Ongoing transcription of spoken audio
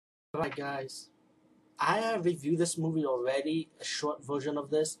Alright guys, I have reviewed this movie already, a short version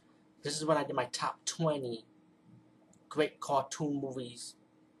of this. This is when I did my top 20 great cartoon movies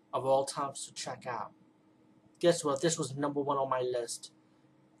of all times to check out. Guess what? This was number one on my list.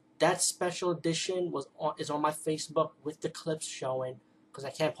 That special edition is on my Facebook with the clips showing, because I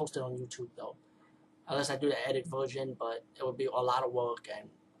can't post it on YouTube though. Unless I do the edit version, but it would be a lot of work and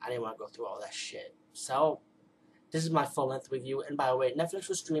I didn't want to go through all that shit. So, this is my full-length review. And by the way, Netflix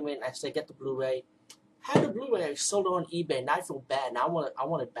was streaming. I said get the Blu-ray. Had the Blu-ray. I sold it on eBay. Now I feel bad. Now I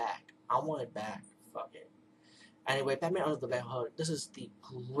want it back. I want it back. Fuck it. Anyway, Batman Under the Red Hood. This is the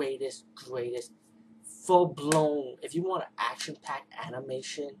greatest, full-blown. If you want an action-packed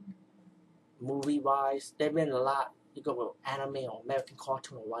animation, movie-wise, there've been a lot. You go with anime or American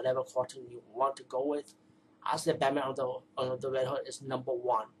cartoon or whatever cartoon you want to go with. I say Batman Under the Red Hood is number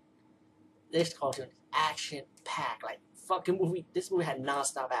one. This cartoon is action-packed. Like, fucking movie. This movie had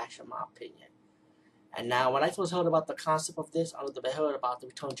non-stop action, in my opinion. And now, when I first heard about the concept of this, Under the Red Hood, about the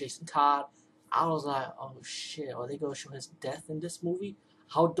return of Jason Todd, I was like, oh shit, are they going to show his death in this movie?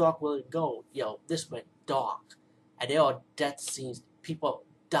 How dark will it go? Yo, this went dark. And there are death scenes. People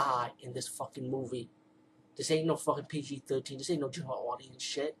die in this fucking movie. This ain't no fucking PG-13. This ain't no general audience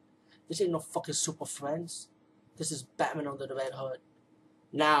shit. This ain't no fucking Super Friends. This is Batman Under the Red Hood.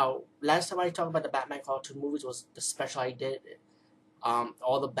 Now, last time I talked about the Batman cartoon movies was the special I did.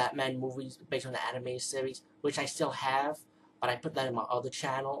 All the Batman movies based on the anime series, which I still have, but I put that in my other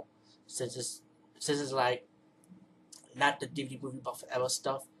channel since it's like not the DVD movie buff ever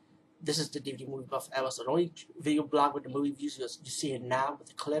stuff. This is the DVD movie buff ever. So the only video blog with the movie views you see it now with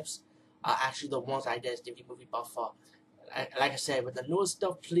the clips are actually the ones I did as DVD movie buff for. Like I said, with the newest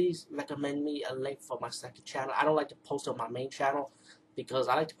stuff, please recommend me a link for my second channel. I don't like to post on my main channel because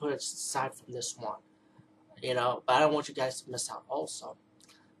I like to put it aside from this one. You know, but I don't want you guys to miss out also.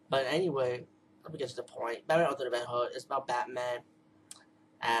 But anyway, let me get to the point. Batman Under the Red Hood is about Batman,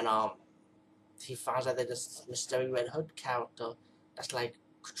 and he finds out that this mysterious Red Hood character that's like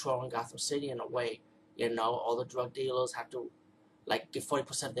controlling Gotham City in a way. You know, all the drug dealers have to like give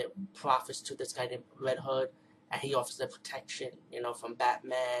 40% of their profits to this guy named Red Hood, and he offers them protection, you know, from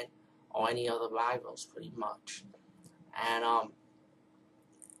Batman or any other rivals, pretty much. And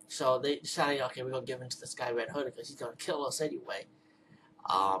so they decided, okay, we're gonna give in to this guy Red Hood because he's gonna kill us anyway.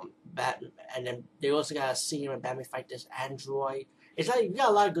 And then they also got a scene when Batman fight this android. It's like you got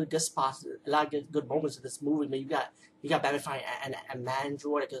a lot of good guest spots, a lot of good moments in this movie. Man, you got Batman fighting an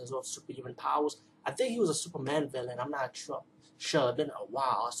android because of superhuman powers. I think he was a Superman villain. I'm not sure. It's been a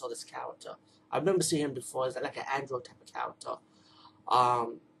while I saw this character. I remember seeing him before. It's like an android type of character.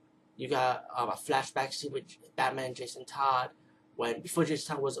 You got a flashback scene with Batman and Jason Todd. When before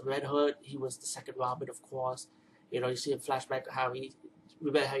Jason Todd was a Red Hood, he was the second Robin, of course. You know, you see a flashback of how he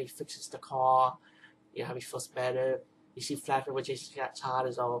fixes the car, you know, how he feels better. You see flashback where Jason Todd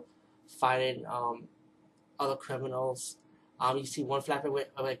is all fighting other criminals. You see one flashback where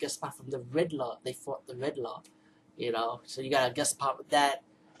a guest spot from the Riddler. They fought the Riddler. You know, so you got a guest spot with that.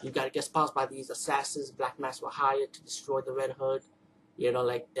 You got a guest spot by these assassins. Black Mask were hired to destroy the Red Hood. You know,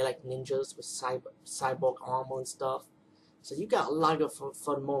 like they're like ninjas with cyborg armor and stuff. So you got a lot of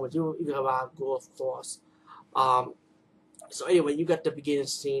fun moments. You got Al Gore, of course. So anyway, you got the beginning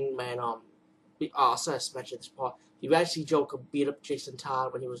scene when sorry I mentioned this part. You actually Joker beat up Jason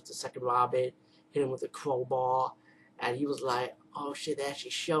Todd when he was the second Robin, hit him with a crowbar, and he was like, "Oh shit, they're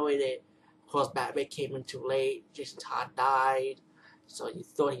actually showing it." Of course, Batman came in too late. Jason Todd died, so you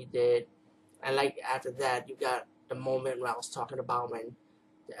thought he did. And like after that, you got the moment where I was talking about when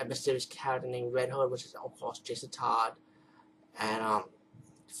the mysterious character named Red Hood, which is of course Jason Todd, and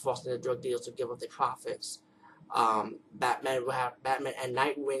forcing the drug dealers to give up their profits. Batman and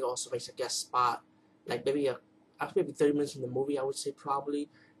Nightwing also makes a guest spot, like maybe 30 minutes in the movie, I would say probably,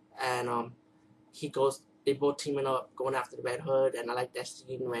 and they both teaming up, going after the Red Hood, and I like that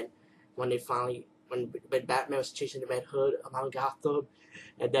scene when Batman was chasing the Red Hood around Gotham,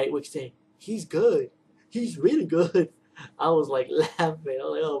 and Nightwing said, "He's good, he's really good." I was like laughing. I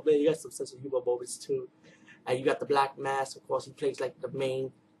was like, oh man, you got some sense of humor moments too. And you got the Black Mask, of course. He plays like the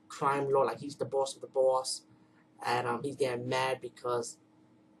main crime lord, like he's the boss of the boss, and he's getting mad because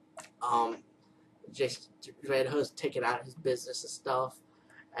Red Hood's taking out his business and stuff.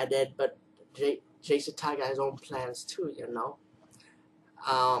 And then, but Jason Todd got his own plans too, you know.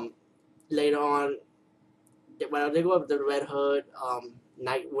 Later on, when they go up to the Red Hood,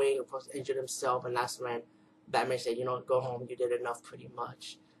 Nightwing, of course, injured himself, and that's when Batman said, "You know, go home. You did enough, pretty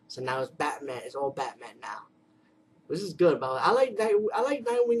much." So now it's Batman. It's all Batman now. This is good, but I like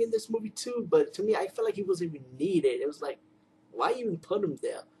Nightwing in this movie too. But to me, I felt like he wasn't even needed. It was like, why even put him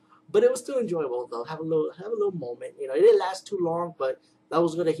there? But it was still enjoyable though. Have a little moment. You know, it didn't last too long, but that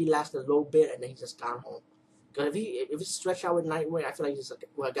was good that he lasted a little bit and then he just got home. Because if he stretched out with Nightwing, I feel like he's like,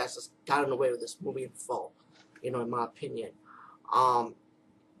 well, guys just got in the way with this movie in full. You know, in my opinion. Um.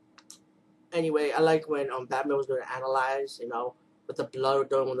 Anyway, I like when Batman was going to analyze, you know, with the blood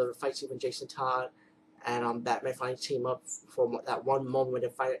during one of the fight scene with Jason Todd, and Batman finally team up for that one moment when they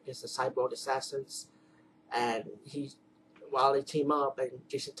fight against the cyborg assassins, and while they team up and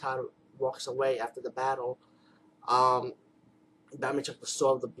Jason Todd walks away after the battle, um, Batman took the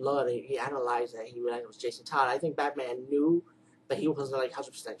sword of the blood and he analyzed it. He realized it was Jason Todd. I think Batman knew, but he wasn't like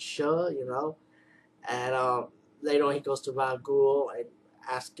 100% sure, you know. And later on, he goes to Ra's al Ghul and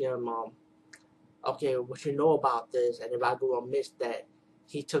asks him, okay, what you know about this? And then Ra's al Ghul admits that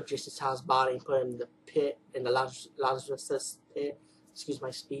he took Jason Todd's body and put him in the pit, in the Lazarus pit. Excuse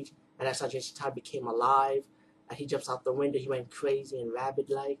my speech. And that's how Jason Todd became alive. And he jumps out the window. He went crazy and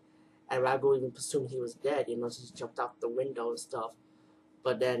rabid-like. And Ra's al Ghul even presumed he was dead, you know, so he jumped out the window and stuff.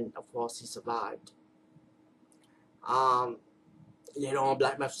 But then, of course, he survived. Later on,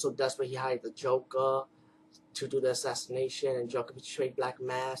 Black Mask was so desperate he hired the Joker to do the assassination, and Joker betrayed Black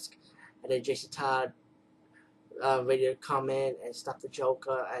Mask. And then Jason Todd ready to come in and stop the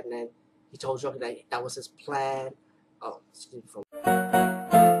Joker, and then he told Joker that that was his plan. Oh, excuse me for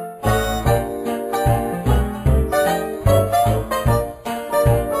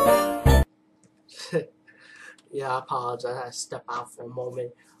yeah, I apologize. I had to step out for a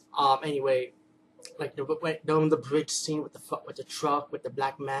moment. Anyway, like during the bridge scene with the truck with the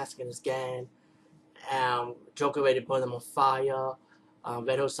Black Mask and his gang, Joker ready to burn them on fire.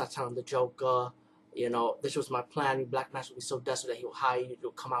 Red Hood starts telling the Joker, you know, this was my plan. Black Mask would be so desperate that he will hire you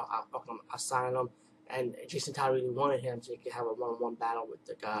to come out, I'll assign him. And Jason Todd really wanted him so he could have a one-on-one battle with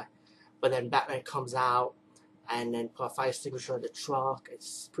the guy. But then Batman comes out and then put a fire extinguisher in the truck.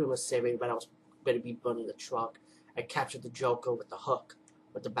 It's pretty much saving everybody else better be burning the truck. And captured the Joker with the hook,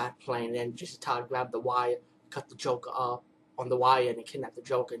 with the bat plane. And then Jason Todd grabbed the wire, cut the Joker up on the wire, and kidnapped the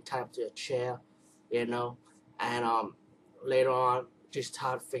Joker and tied him to a chair, you know. And later on, Jason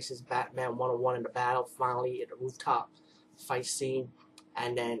Todd faces Batman one-on-one in the battle, finally at the rooftop fight scene.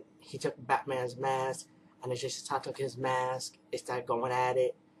 And then he took Batman's mask, and then Jason Todd took his mask. They started going at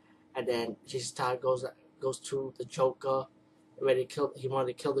it. And then Jason Todd goes to the Joker, ready to kill. He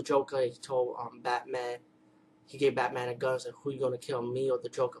wanted to kill the Joker. He told Batman, he gave Batman a gun and said, "Who you gonna kill, me or the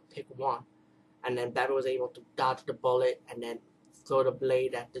Joker? Pick one." And then Batman was able to dodge the bullet and then throw the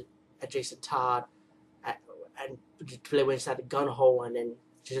blade at Jason Todd, and the blade went inside the gun hole. And then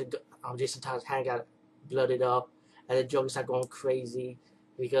Jason Todd's hand got blooded up, and the Joker started going crazy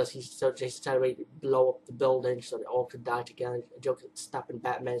because Jason Todd ready to blow up the building so they all could die together. The Joker stopping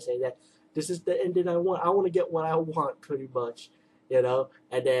Batman and saying that this is the ending I want. I want to get what I want, pretty much, you know.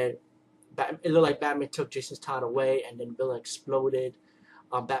 And then it looked like Batman took Jason Todd away, and then the building exploded.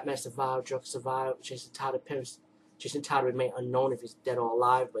 Batman survived, Joker survived. Jason Todd remained unknown if he's dead or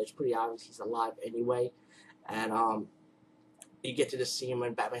alive, but it's pretty obvious he's alive anyway. And you get to the scene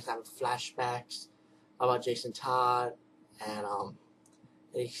when Batman's having flashbacks about Jason Todd, and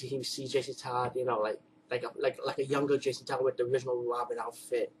he sees Jason Todd, you know, like a younger Jason Todd with the original Robin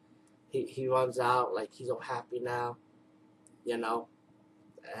outfit. He runs out like he's all happy now, you know,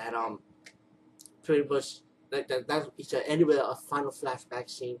 and pretty much like that's anyway a final flashback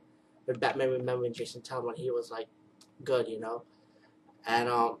scene with Batman remembering Jason Todd when he was like good, you know, and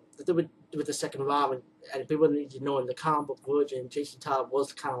with the second Robin, and people need to know in the comic book version, Jason Todd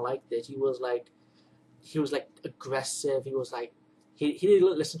was kind of like this. He was like aggressive. He was like he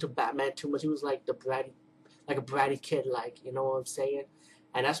didn't listen to Batman too much. He was like a bratty kid, like, you know what I'm saying.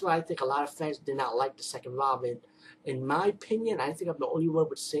 And that's why I think a lot of fans did not like the second Robin. In my opinion, I think I'm the only one who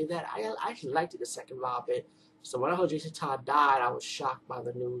would say that. I actually liked the second Robin. So when I heard Jason Todd died, I was shocked by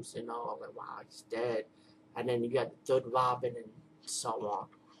the news. You know, I was like, wow, he's dead. And then you got the third Robin and so on.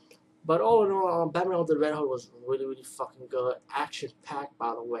 But all in all, Batman of the Red Hood was really, really fucking good. Action-packed,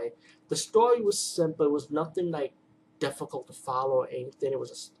 by the way. The story was simple. It was nothing like difficult to follow or anything. It was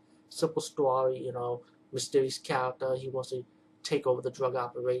a simple story, you know. Mysterious character. He wants to take over the drug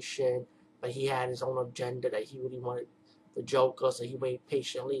operation, but he had his own agenda that he really wanted the Joker, so he waited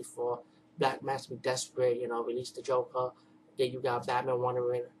patiently for Black Mask to be desperate, you know, release the Joker. Then you got Batman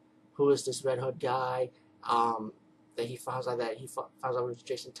wondering who is this Red Hood guy. That he finds out it was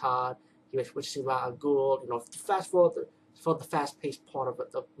Jason Todd. He went to see Ra's al Ghul. You know, fast forward for the fast-paced part of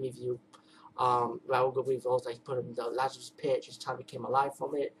the review. Ra's al Ghul reveals that he put him in the Lazarus pit. Jason Todd became alive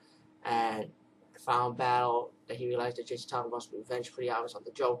from it, and final battle that he realized that Jason Todd wants revenge pretty obvious on the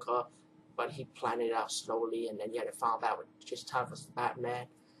Joker, but he planned it out slowly, and then you had a final battle with Jason Todd versus Batman,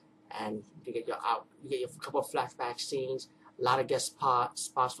 and you get your couple of flashback scenes, a lot of guest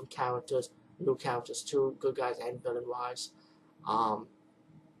spots from characters, new characters too, good guys and villain wise. Um,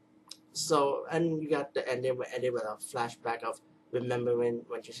 so and you got the ending with a flashback of remembering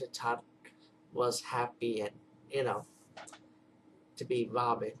when Jason Todd was happy and you know to be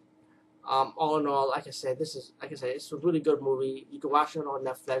Robin. All in all, like I said, it's a really good movie. You can watch it on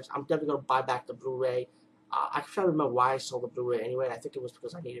Netflix. I'm definitely gonna buy back the Blu-ray. I try to remember why I sold the Blu-ray anyway. I think it was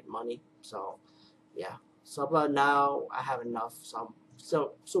because I needed money. So, yeah. So, but now I have enough. So I'm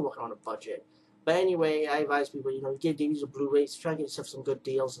still working on a budget. But anyway, I advise people, you get DVDs or Blu-rays, try to get yourself some good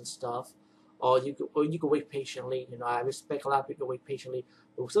deals and stuff, or you can wait patiently. I respect a lot of people who wait patiently.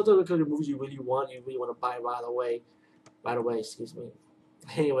 But sometimes because the movies you really want to buy right away. Right away, excuse me.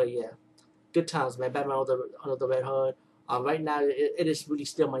 Anyway, yeah. Good times, man. Batman under the Red Hood. Right now, it is really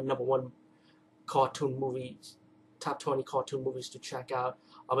still my #1 cartoon movie, top 20 cartoon movies to check out.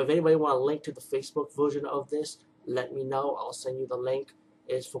 If anybody want a link to the Facebook version of this, let me know. I'll send you the link.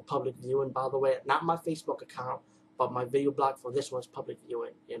 It's for public viewing, by the way. Not my Facebook account, but my video blog for this one's public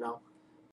viewing.